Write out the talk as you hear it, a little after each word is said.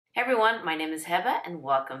Hey everyone, my name is Heba and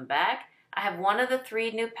welcome back. I have one of the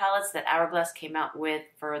 3 new palettes that Hourglass came out with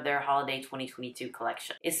for their holiday 2022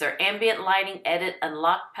 collection. It's their Ambient Lighting Edit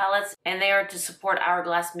Unlock palettes, and they are to support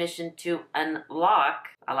Hourglass' mission to unlock,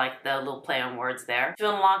 I like the little play on words there, to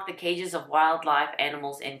unlock the cages of wildlife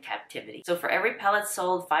animals in captivity. So for every palette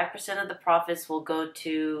sold, 5% of the profits will go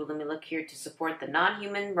to, let me look here, to support the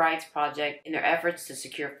Non-Human Rights Project in their efforts to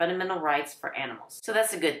secure fundamental rights for animals. So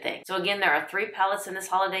that's a good thing. So again, there are 3 palettes in this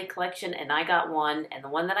holiday collection, and I got one, and the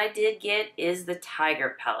one that I did get is the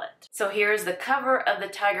Tiger palette. So here's the cover of the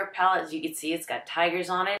Tiger palette. As you can see, it's got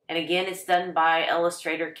tigers on it, and again, it's done by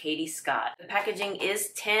illustrator Katie Scott. The packaging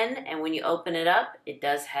is tin, and when you open it up, it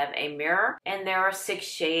does have a mirror, and there are 6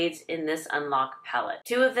 shades in this unlock palette.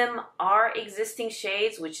 2 of them are existing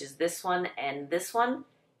shades, which is this one, and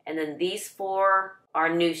then these 4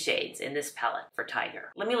 are new shades in this palette for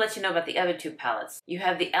Tiger. Let me let you know about the other 2 palettes. You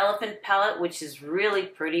have the Elephant palette, which is really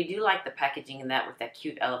pretty. Do like the packaging in that with that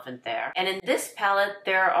cute elephant there. And in this palette,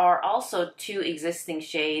 there are also 2 existing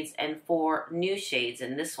shades and 4 new shades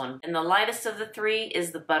in this one. And the lightest of the 3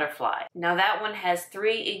 is the Butterfly. Now that one has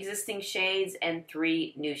 3 existing shades and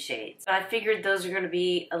 3 new shades. But I figured those are going to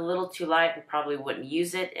be a little too light and probably wouldn't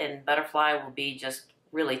use it, and Butterfly will be just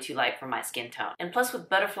really too light for my skin tone. And plus with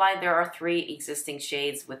Butterfly, there are 3 existing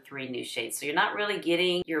shades with 3 new shades. So you're not really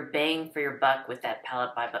getting your bang for your buck with that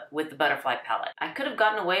palette with the Butterfly palette. I could have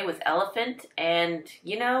gotten away with Elephant, and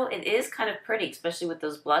you know, it is kind of pretty, especially with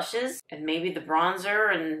those blushes, and maybe the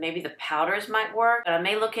bronzer and maybe the powders might work. But I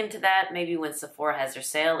may look into that maybe when Sephora has their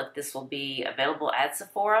sale, if this will be available at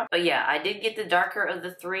Sephora. But yeah, I did get the darker of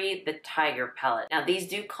the 3, the Tiger palette. Now these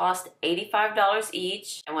do cost $85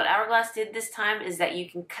 each, and what Hourglass did this time is that you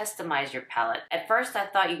can customize your palette. At first I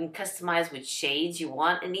thought you can customize which shades you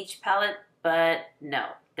want in each palette, but no.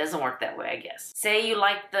 Doesn't work that way, I guess. Say you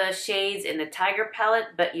like the shades in the Tiger palette,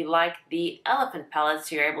 but you like the Elephant palette,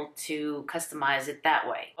 so you're able to customize it that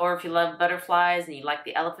way. Or if you love butterflies and you like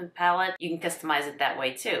the Elephant palette, you can customize it that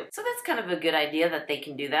way too. So that's kind of a good idea that they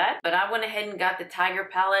can do that. But I went ahead and got the Tiger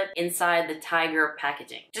palette inside the Tiger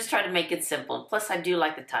packaging. Just try to make it simple. And plus, I do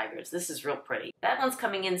like the tigers. This is real pretty. That one's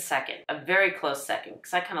coming in second, a very close second,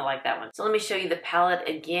 because I kind of like that one. So let me show you the palette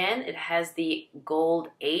again. It has the gold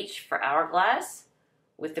H for Hourglass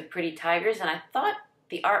with the pretty tigers, and I thought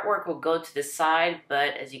the artwork would go to the side,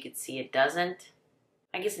 but as you can see, it doesn't.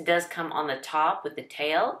 I guess it does come on the top with the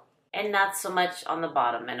tail, and not so much on the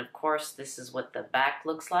bottom. And of course, this is what the back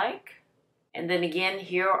looks like. And then again,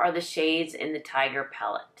 here are the shades in the Tiger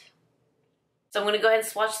palette. So I'm going to go ahead and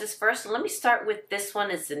swatch this first. And let me start with this one.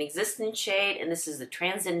 It's an existing shade, and this is the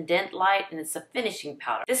Transcendent Light, and it's a finishing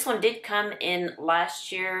powder. This one did come in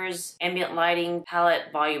last year's Ambient Lighting Palette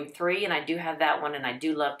Volume 3, and I do have that one, and I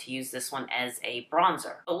do love to use this one as a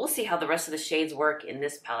bronzer. But we'll see how the rest of the shades work in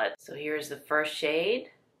this palette. So here's the first shade.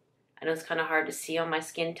 I know it's kind of hard to see on my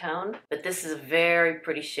skin tone, but this is a very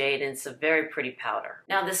pretty shade, and it's a very pretty powder.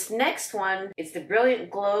 Now this next one is the Brilliant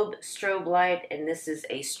Globe Strobe Light, and this is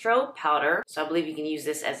a strobe powder, so I believe you can use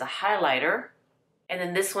this as a highlighter. And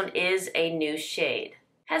then this one is a new shade.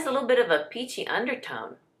 Has a little bit of a peachy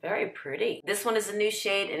undertone. Very pretty. This one is a new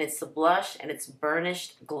shade, and it's the blush, and it's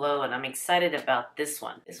Burnished Glow, and I'm excited about this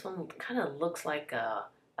one. This one kind of looks like a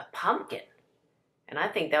pumpkin. And I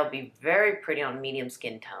think that would be very pretty on medium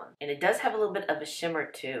skin tone. And it does have a little bit of a shimmer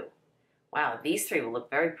too. Wow, these 3 will look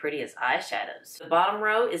very pretty as eyeshadows. The bottom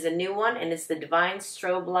row is a new one, and it's the Divine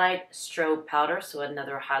Strobe Light Strobe Powder, so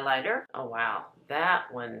another highlighter. Oh wow,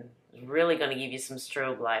 that one is really going to give you some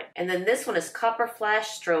strobe light. And then this one is Copper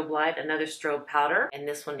Flash Strobe Light, another strobe powder. And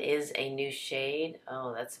this one is a new shade.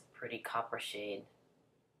 Oh, that's a pretty copper shade.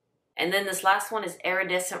 And then this last one is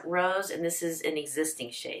Iridescent Rose, and this is an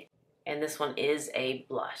existing shade. And this one is a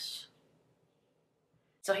blush.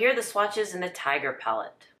 So here are the swatches in the Tiger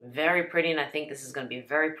palette. Very pretty, and I think this is going to be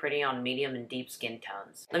very pretty on medium and deep skin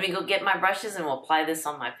tones. Let me go get my brushes and we'll apply this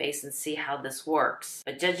on my face and see how this works.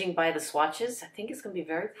 But judging by the swatches, I think it's going to be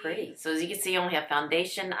very pretty. So as you can see, I only have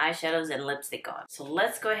foundation, eyeshadows, and lipstick on. So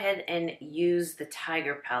let's go ahead and use the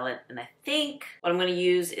Tiger palette. And I think what I'm going to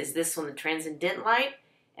use is this one, the Transcendent Light.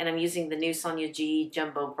 And I'm using the new Sonia G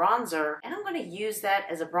Jumbo Bronzer. And I'm going to use that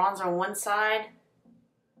as a bronzer on one side.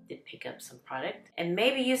 Did pick up some product. And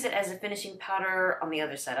maybe use it as a finishing powder on the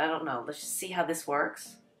other side. I don't know. Let's just see how this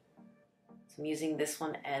works. So I'm using this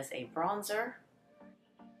one as a bronzer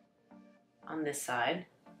on this side.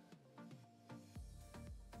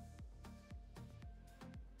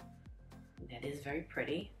 That is very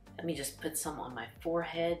pretty. Let me just put some on my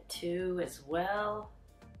forehead too as well.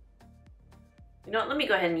 You know what, let me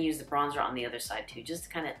go ahead and use the bronzer on the other side too, just to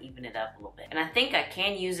kind of even it up a little bit. And I think I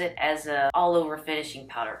can use it as a all-over finishing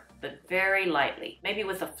powder, but very lightly. Maybe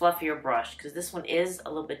with a fluffier brush, because this one is a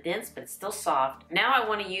little bit dense, but it's still soft. Now I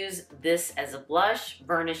want to use this as a blush,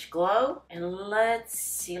 Burnish Glow. And let's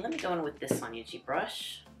see, let me go in with this Sonyaji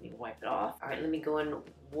brush. Let me wipe it off. All right, let me go in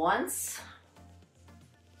once.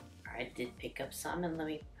 All right, I did pick up some, and let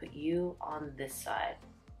me put you on this side.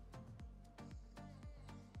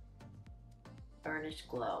 Burnish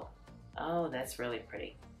Glow. Oh, that's really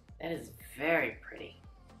pretty. That is very pretty.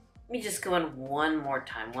 Let me just go in one more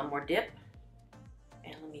time, one more dip.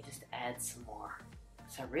 And let me just add some more.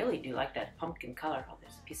 Because I really do like that pumpkin color. Oh,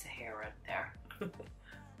 there's a piece of hair right there.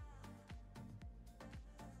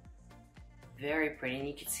 Very pretty. And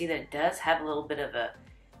you can see that it does have a little bit of a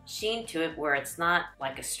sheen to it where it's not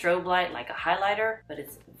like a strobe light, like a highlighter, but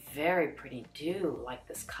it's very pretty. I do like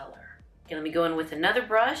this color. Okay, let me go in with another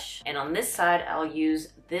brush, and on this side I'll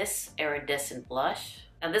use this iridescent blush.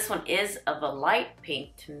 Now this one is of a light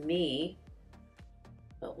pink to me,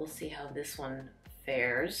 but we'll see how this one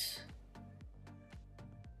fares.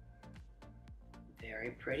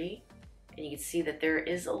 Very pretty. And you can see that there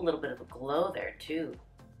is a little bit of a glow there too.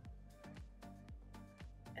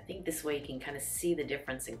 I think this way you can kind of see the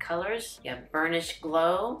difference in colors. You have Burnish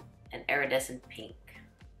Glow and Iridescent Pink.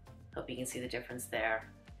 Hope you can see the difference there.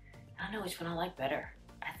 I don't know which one I like better.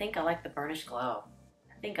 I think I like the Burnish Glow.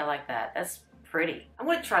 I think I like that. That's pretty. I'm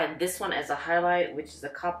going to try this one as a highlight, which is the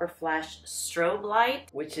Copper Flash Strobe Light,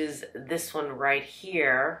 which is this one right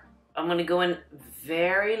here. I'm going to go in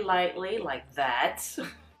very lightly like that.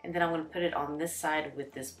 And then I'm going to put it on this side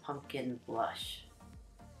with this pumpkin blush.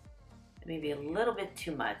 Maybe a little bit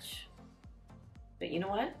too much. But you know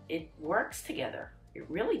what? It works together. It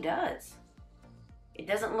really does. It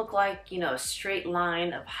doesn't look like, you know, a straight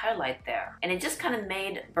line of highlight there. And it just kind of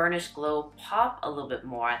made Burnish Glow pop a little bit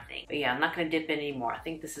more, I think. But yeah, I'm not going to dip in anymore. I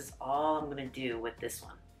think this is all I'm going to do with this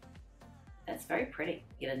one. That's very pretty.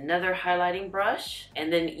 Get another highlighting brush,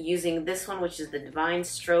 and then using this one, which is the Divine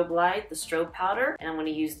Strobe Light, the strobe powder. And I'm going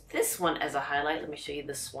to use this one as a highlight. Let me show you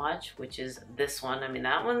the swatch, which is this one. I mean,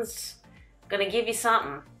 that one's going to give you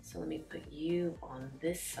something. So let me put you on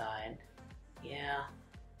this side. Yeah.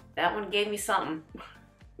 That one gave me something.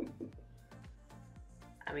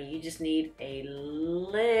 I mean, you just need a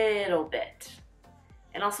little bit.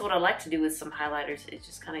 And also what I like to do with some highlighters is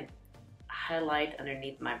just kind of highlight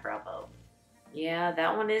underneath my brow bone. Yeah,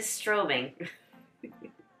 that one is strobing.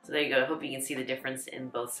 So there you go. I hope you can see the difference in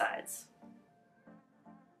both sides.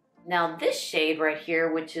 Now this shade right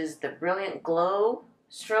here, which is the Brilliant Glow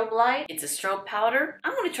Strobe Light, it's a strobe powder.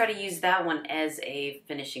 I'm going to try to use that one as a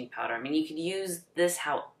finishing powder. I mean, you could use this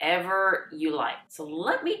however you like. So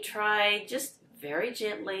let me try just very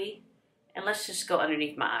gently, and let's just go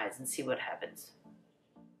underneath my eyes and see what happens.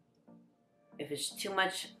 If it's too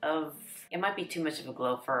much of, it might be too much of a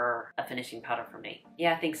glow for a finishing powder for me.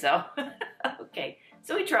 Yeah, I think so. Okay,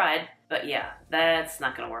 so we tried, but yeah, that's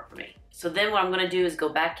not gonna work for me. So then what I'm gonna do is go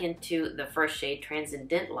back into the first shade,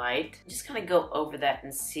 Transcendent Light, just kind of go over that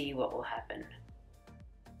and see what will happen.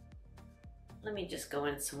 Let me just go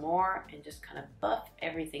in some more and just kind of buff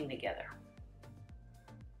everything together.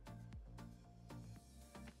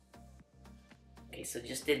 Okay, so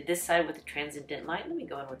just did this side with the Transcendent Light. Let me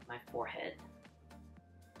go in with my forehead.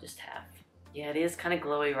 Just half. Yeah, it is kind of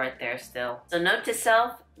glowy right there still. So note to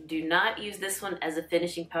self, do not use this one as a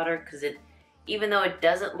finishing powder because even though it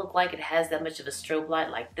doesn't look like it has that much of a strobe light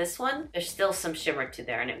like this one, there's still some shimmer to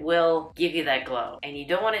there and it will give you that glow. And you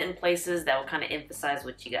don't want it in places that will kind of emphasize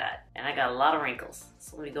what you got. And I got a lot of wrinkles.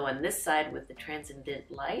 So let me go on this side with the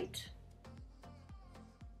Transcendent Light.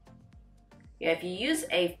 Yeah, if you use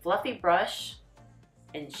a fluffy brush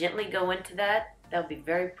and gently go into that, that would be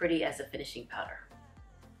very pretty as a finishing powder.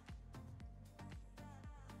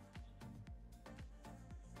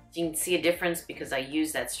 You can see a difference because I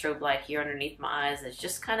use that strobe light here underneath my eyes. It's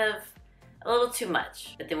just kind of a little too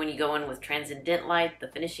much. But then when you go in with Transcendent Light, the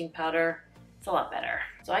finishing powder, it's a lot better.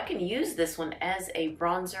 So I can use this one as a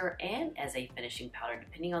bronzer and as a finishing powder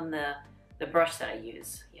depending on the brush that I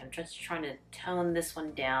use. Yeah, I'm just trying to tone this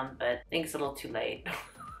one down, but I think it's a little too late.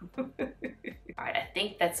 Alright, I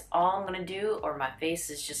think that's all I'm gonna do or my face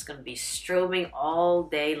is just gonna be strobing all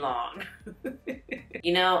day long.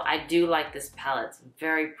 You know, I do like this palette. It's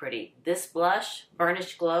very pretty. This blush,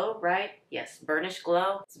 Burnished Glow, right? Yes, Burnished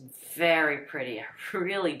Glow. It's very pretty. I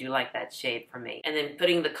really do like that shade for me. And then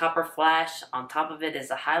putting the Copper Flash on top of it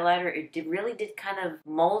as a highlighter, really did kind of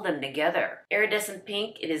mold them together. Iridescent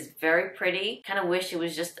Pink, it is very pretty. Kind of wish it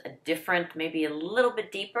was just a different, maybe a little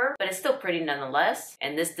bit deeper, but it's still pretty nonetheless.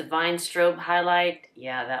 And this Divine Strobe highlight,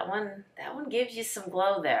 yeah, that one gives you some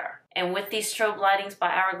glow there. And with these strobe lightings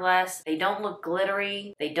by Hourglass, they don't look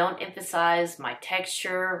glittery. They don't emphasize my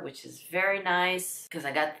texture, which is very nice because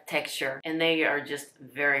I got the texture, and they are just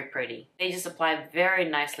very pretty. They just apply very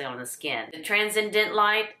nicely on the skin. The Transcendent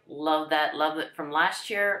Light, love that. Love it from last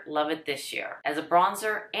year, love it this year. As a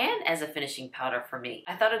bronzer and as a finishing powder for me.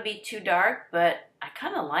 I thought it'd be too dark, but I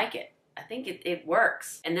kind of like it. I think it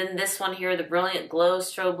works. And then this one here, the Brilliant Glow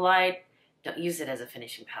Strobe Light, don't use it as a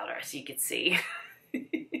finishing powder, as you can see.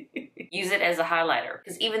 Use it as a highlighter,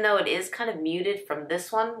 because even though it is kind of muted from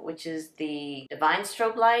this one, which is the Divine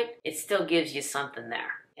Strobe Light, it still gives you something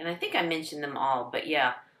there. And I think I mentioned them all, but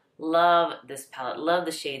yeah, love this palette. Love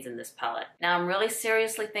the shades in this palette. Now I'm really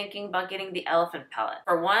seriously thinking about getting the Elephant palette.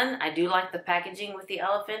 For one, I do like the packaging with the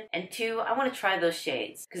elephant, and two, I want to try those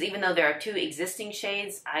shades, because even though there are 2 existing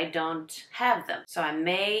shades, I don't have them. So I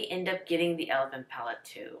may end up getting the Elephant palette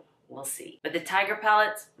too. We'll see. But the Tiger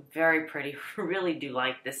palette's very pretty. Really do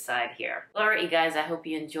like this side here. Alright, you guys, I hope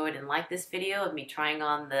you enjoyed and liked this video of me trying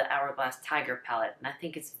on the Hourglass Tiger palette. And I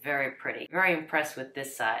think it's very pretty. Very impressed with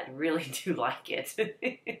this side. Really do like it.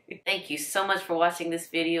 Thank you so much for watching this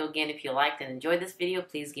video. Again, if you liked and enjoyed this video,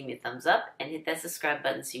 please give me a thumbs up and hit that subscribe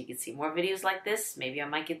button so you can see more videos like this. Maybe I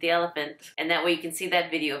might get the elephant. And that way you can see that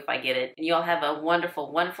video if I get it. And you all have a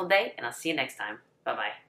wonderful, wonderful day, and I'll see you next time. Bye-bye.